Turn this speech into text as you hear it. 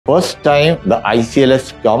First time the ICL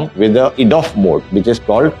has come with the EDoF mode, which is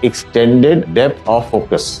called extended depth of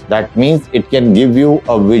focus. That means it can give you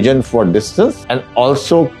a vision for distance and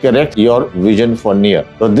also correct your vision for near.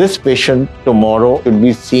 So this patient tomorrow should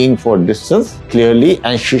be seeing for distance clearly,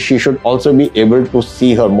 and she should also be able to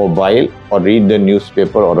see her mobile or read the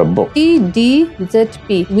newspaper or a book.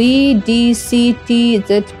 EDZP,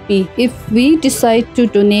 VDCTZP. If we decide to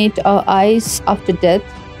donate our eyes after death,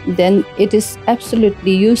 then it is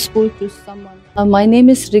absolutely useful to someone. My name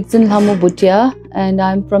is Rigzin Lhamo Bhutia and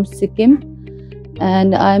I'm from Sikkim,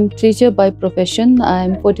 and I'm teacher by profession.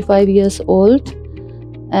 I'm 45 years old,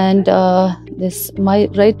 and my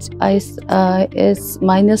right eye is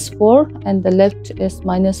 -4 and the left is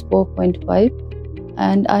 -4.5,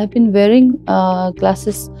 and I've been wearing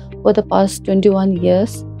glasses for the past 21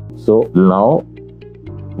 years. So now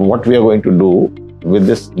what we are going to do with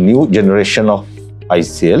this new generation of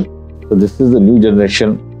ICL. So this is the new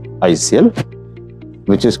generation ICL,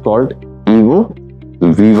 which is called Evo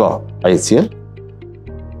Viva ICL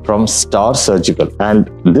from Star Surgical. And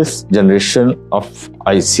this generation of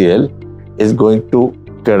ICL is going to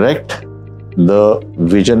correct the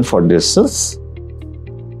vision for distance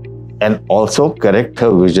and also correct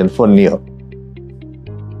her vision for near.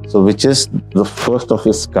 So which is the first of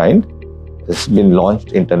its kind. It's been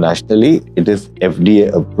launched internationally. It is FDA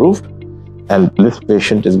approved. And this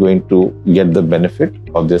patient is going to get the benefit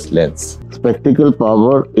of this lens. Spectacle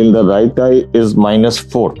power in the right eye is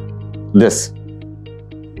 -4, this.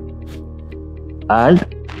 And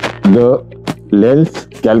the lens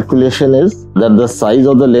calculation is that the size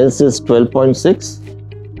of the lens is 12.6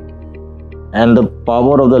 and the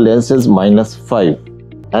power of the lens is -5.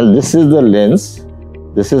 And this is the lens.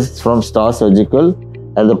 This is from Star Surgical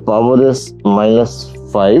and the power is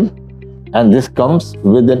 -5, and this comes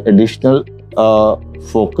with an additional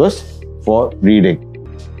focus for reading.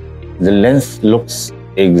 The lens looks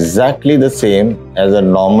exactly the same as a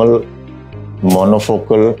normal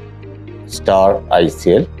monofocal Star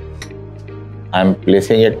ICL. I'm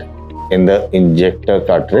placing it in the injector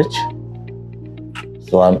cartridge.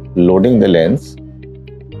 So I'm loading the lens.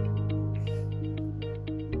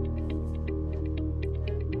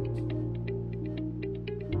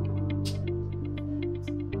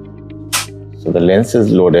 So the lens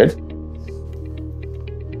is loaded.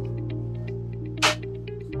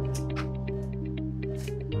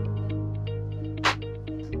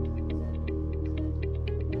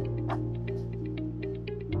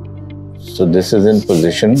 So this is in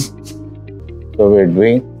position. So we're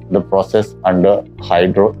doing the process under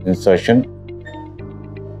hydro insertion.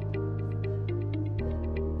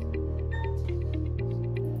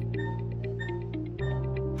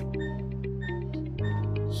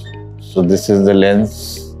 So this is the lens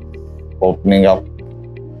opening up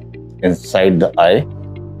inside the eye.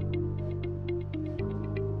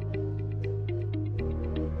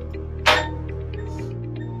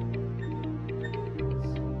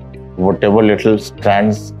 Whatever little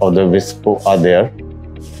strands of the visco are there,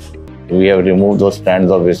 we have removed those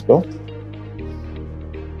strands of visco.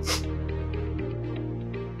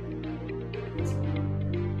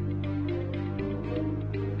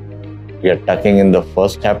 We are tucking in the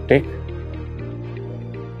first haptic,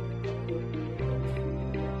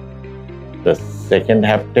 the second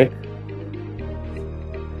haptic,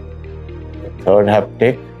 the third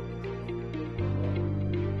haptic,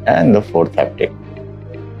 and the fourth haptic.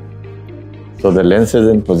 So the lens is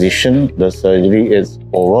in position, the surgery is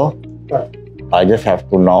over. I just have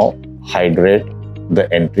to now hydrate the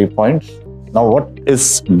entry points. Now what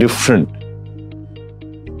is different?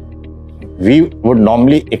 We would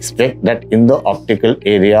normally expect that in the optical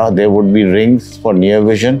area there would be rings for near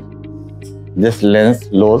vision. This lens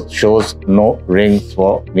shows no rings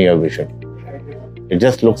for near vision. It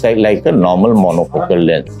just looks like a normal monofocal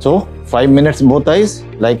lens. So 5 minutes both eyes,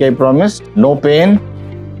 like I promised. No pain.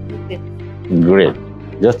 Great.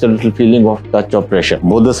 Just a little feeling of touch or pressure.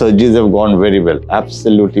 Both the surgeries have gone very well.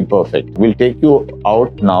 Absolutely perfect. We'll take you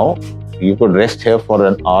out now. You could rest here for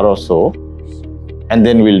an hour or so, and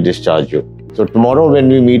then we'll discharge you. So tomorrow when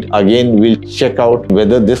we meet again, we'll check out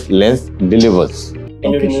whether this lens delivers.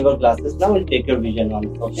 Can you remove your glasses now? We'll take your vision on.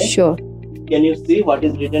 Okay? Sure. Can you see what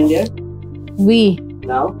is written there? V.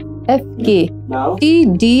 Now. FK. Now.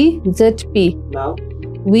 TDZP. Now.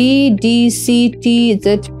 VDCTZP.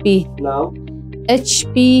 Now.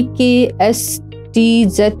 HPKSTZC.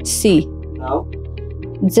 Now.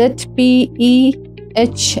 ZPEHSRD.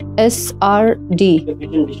 Your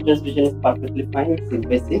vision distance vision is perfectly fine. It's 6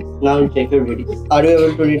 by 6. Now we'll check your readings. Are you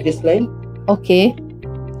able to read this line? Okay.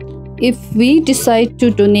 If we decide to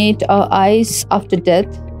donate our eyes after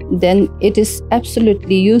death, then it is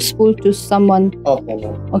absolutely useful to someone. Okay,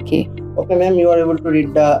 ma'am. Okay. Okay, ma'am, you are able to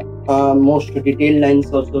read the most detailed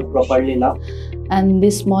lines also properly now. And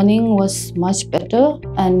this morning was much better,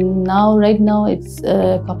 and now right now it's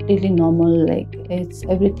completely normal, like it's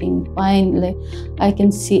everything fine, like I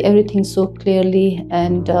can see everything so clearly,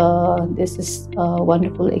 and this is a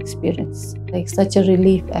wonderful experience, like such a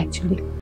relief actually.